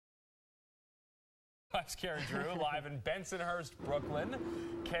That's Carrie Drew, live in Bensonhurst, Brooklyn.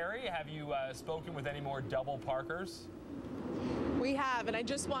 Carrie, have you spoken with any more double parkers? We have, and I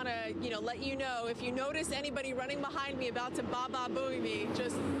just want to, let you know, if you notice anybody running behind me about to booey me,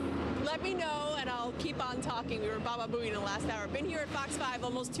 just let me know and I'll keep on talking. We were booey in the last hour. Been here at Fox 5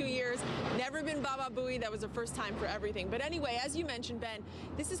 almost 2 years. Never been booey. That was the first time for everything. But anyway, as you mentioned, Ben,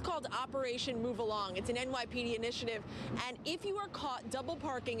 this is called Operation Move Along. It's an NYPD initiative. And if you are caught double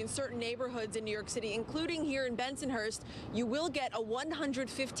parking in certain neighborhoods in New York City, including here in Bensonhurst, you will get a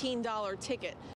 $115 ticket.